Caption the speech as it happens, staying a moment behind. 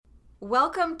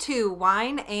Welcome to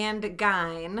Wine and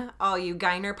Gyne, all you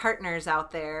Gyner partners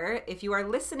out there. If you are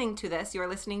listening to this, you are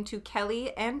listening to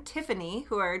Kelly and Tiffany,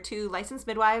 who are two licensed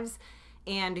midwives,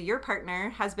 and your partner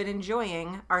has been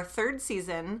enjoying our third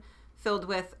season filled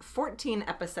with 14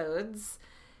 episodes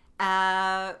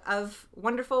of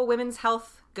wonderful women's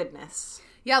health goodness.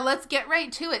 Yeah, let's get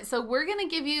right to it. So we're going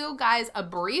to give you guys a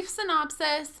brief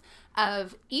synopsis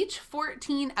of each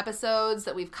 14 episodes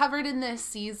that we've covered in this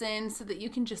season so that you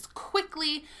can just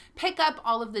quickly pick up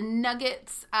all of the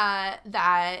nuggets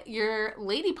that your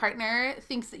lady partner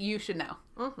thinks that you should know.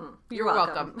 Mm-hmm. You're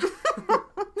welcome.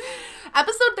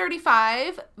 Episode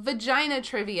 35, Vagina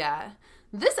Trivia.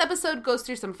 This episode goes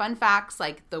through some fun facts,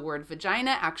 like the word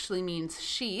vagina actually means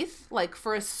sheath, like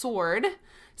for a sword.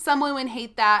 Some women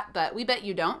hate that, but we bet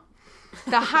you don't.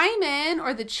 The hymen,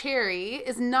 or the cherry,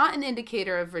 is not an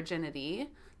indicator of virginity.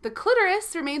 The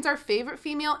clitoris remains our favorite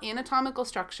female anatomical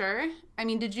structure. I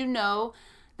mean, did you know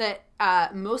that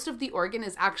most of the organ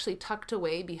is actually tucked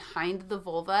away behind the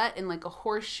vulva in like a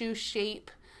horseshoe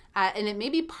shape? And it may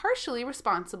be partially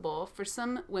responsible for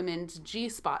some women's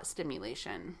G-spot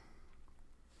stimulation.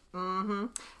 Mm-hmm.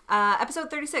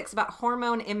 Episode 36 about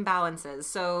hormone imbalances.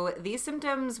 So these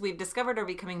symptoms we've discovered are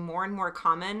becoming more and more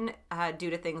common due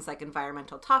to things like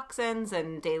environmental toxins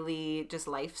and daily just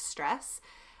life stress.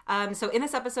 So in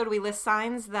this episode, we list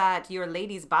signs that your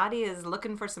lady's body is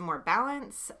looking for some more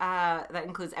balance. That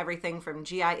includes everything from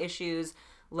GI issues,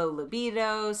 low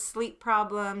libido, sleep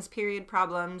problems, period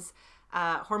problems.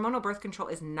 Hormonal birth control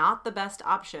is not the best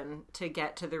option to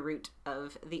get to the root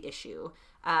of the issue.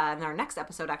 And our next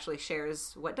episode actually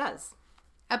shares what does.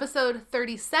 Episode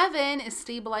 37 is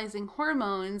stabilizing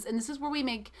hormones, and this is where we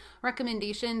make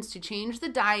recommendations to change the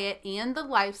diet and the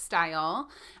lifestyle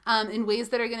in ways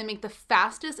that are going to make the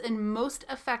fastest and most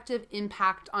effective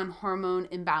impact on hormone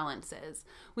imbalances.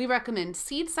 We recommend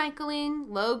seed cycling,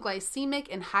 low glycemic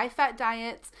and high-fat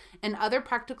diets, and other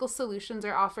practical solutions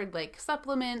are offered like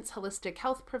supplements, holistic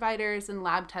health providers, and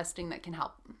lab testing that can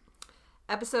help.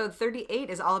 Episode 38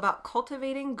 is all about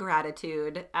cultivating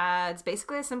gratitude. It's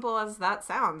basically as simple as that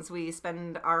sounds. We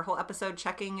spend our whole episode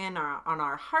checking in on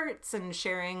our hearts and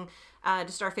sharing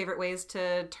just our favorite ways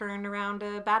to turn around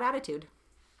a bad attitude.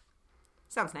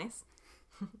 Sounds nice.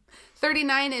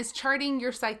 39 is charting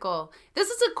your cycle. This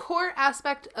is a core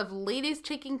aspect of ladies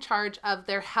taking charge of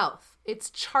their health. It's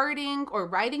charting or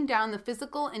writing down the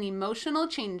physical and emotional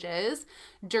changes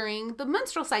during the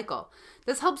menstrual cycle.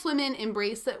 This helps women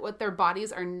embrace what their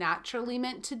bodies are naturally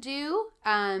meant to do,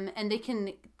 and they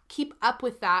can keep up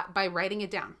with that by writing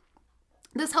it down.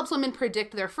 This helps women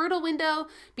predict their fertile window,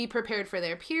 be prepared for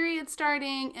their period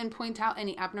starting, and point out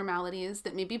any abnormalities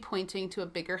that may be pointing to a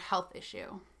bigger health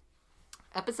issue.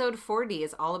 Episode 40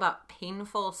 is all about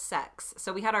painful sex.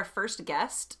 So we had our first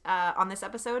guest on this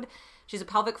episode. She's a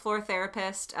pelvic floor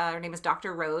therapist. Her name is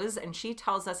Dr. Rose, and she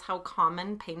tells us how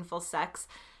common painful sex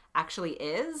actually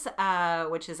is,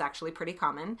 which is actually pretty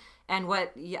common, and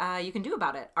what you can do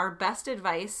about it. Our best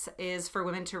advice is for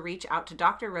women to reach out to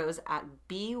Dr. Rose at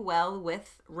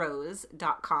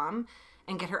bewellwithrose.com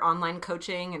and get her online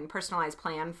coaching and personalized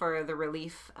plan for the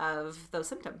relief of those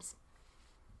symptoms.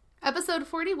 Episode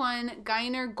 41,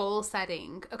 Gyner goal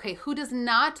setting. Okay, who does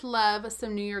not love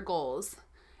some New Year goals?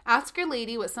 Ask your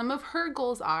lady what some of her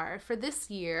goals are for this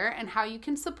year and how you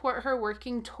can support her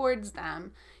working towards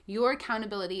them. Your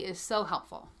accountability is so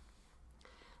helpful.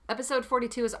 Episode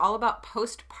 42 is all about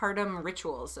postpartum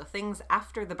rituals, so things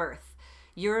after the birth.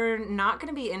 You're not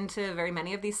going to be into very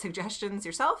many of these suggestions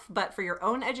yourself, but for your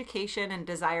own education and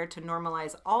desire to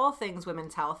normalize all things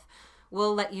women's health,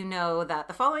 we'll let you know that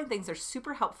the following things are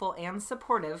super helpful and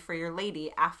supportive for your lady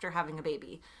after having a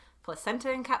baby. Placenta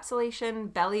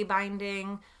encapsulation, belly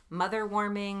binding, mother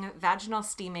warming, vaginal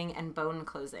steaming, and bone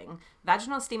closing.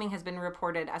 Vaginal steaming has been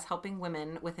reported as helping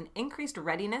women with an increased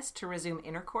readiness to resume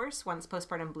intercourse once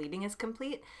postpartum bleeding is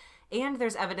complete. And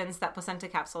there's evidence that placenta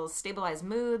capsules stabilize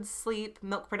moods, sleep,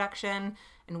 milk production,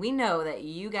 and we know that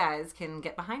you guys can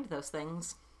get behind those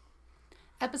things.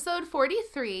 Episode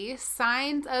 43,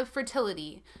 Signs of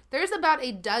Fertility. There's about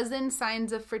a dozen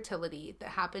signs of fertility that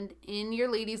happen in your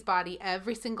lady's body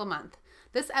every single month.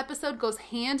 This episode goes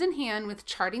hand in hand with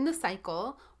charting the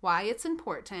cycle, why it's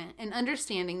important, and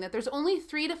understanding that there's only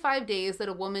 3 to 5 days that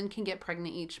a woman can get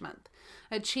pregnant each month.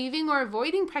 Achieving or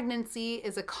avoiding pregnancy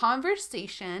is a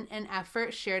conversation and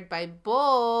effort shared by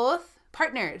both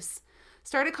partners.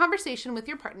 Start a conversation with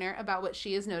your partner about what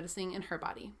she is noticing in her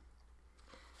body.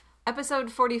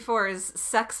 Episode 44 is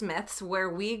Sex Myths, where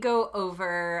we go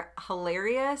over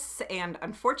hilarious and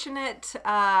unfortunate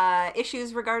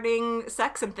issues regarding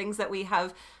sex and things that we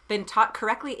have been taught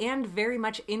correctly and very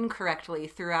much incorrectly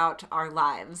throughout our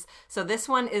lives. So this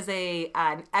one is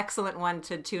an excellent one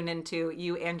to tune into.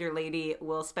 You and your lady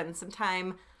will spend some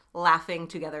time laughing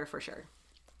together for sure.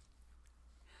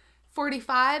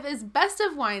 45 is Best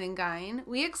of Wine and Gyne.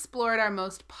 We explored our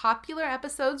most popular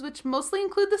episodes, which mostly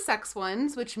include the sex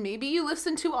ones, which maybe you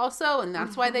listened to also, and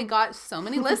that's why they got so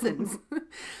many listens.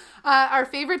 Our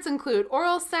favorites include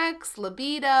oral sex,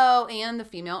 libido, and the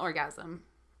female orgasm.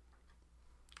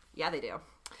 Yeah, they do.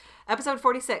 Episode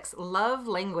 46, Love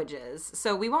Languages.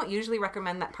 So we won't usually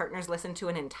recommend that partners listen to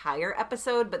an entire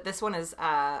episode, but this one is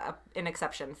an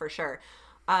exception for sure.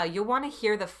 You'll want to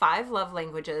hear the 5 love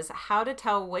languages, how to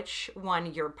tell which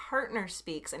one your partner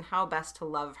speaks, and how best to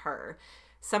love her.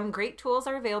 Some great tools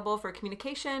are available for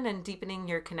communication and deepening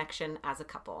your connection as a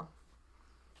couple.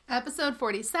 Episode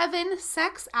 47,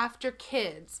 Sex After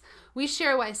Kids. We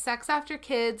share why sex after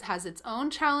kids has its own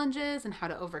challenges and how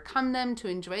to overcome them to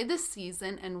enjoy this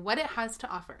season and what it has to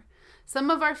offer. Some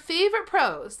of our favorite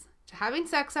pros to having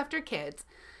sex after kids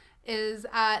is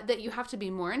that you have to be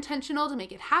more intentional to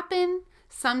make it happen,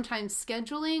 sometimes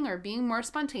scheduling or being more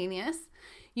spontaneous.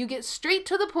 You get straight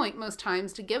to the point most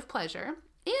times to give pleasure,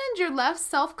 and you're less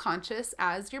self-conscious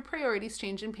as your priorities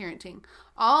change in parenting.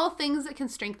 All things that can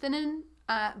strengthen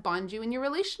and bond you in your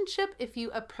relationship if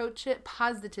you approach it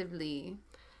positively.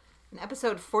 In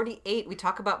episode 48, we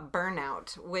talk about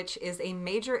burnout, which is a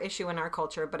major issue in our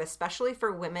culture, but especially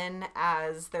for women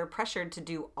as they're pressured to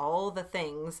do all the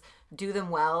things, do them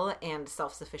well and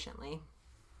self-sufficiently.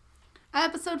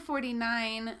 Episode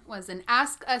 49 was an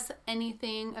Ask Us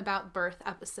Anything About Birth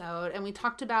episode, and we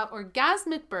talked about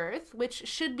orgasmic birth, which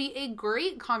should be a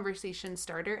great conversation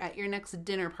starter at your next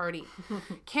dinner party.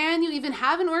 Can you even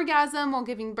have an orgasm while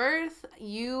giving birth?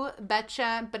 You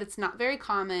betcha, but it's not very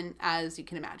common, as you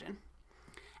can imagine.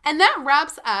 And that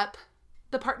wraps up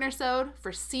the Partnersode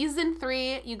for Season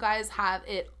 3. You guys have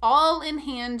it all in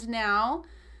hand now.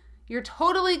 You're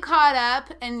totally caught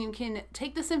up, and you can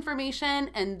take this information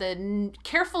and the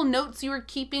careful notes you were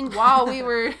keeping while we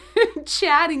were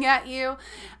chatting at you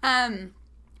and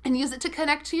use it to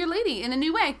connect to your lady in a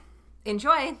new way.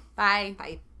 Enjoy. Bye.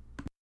 Bye.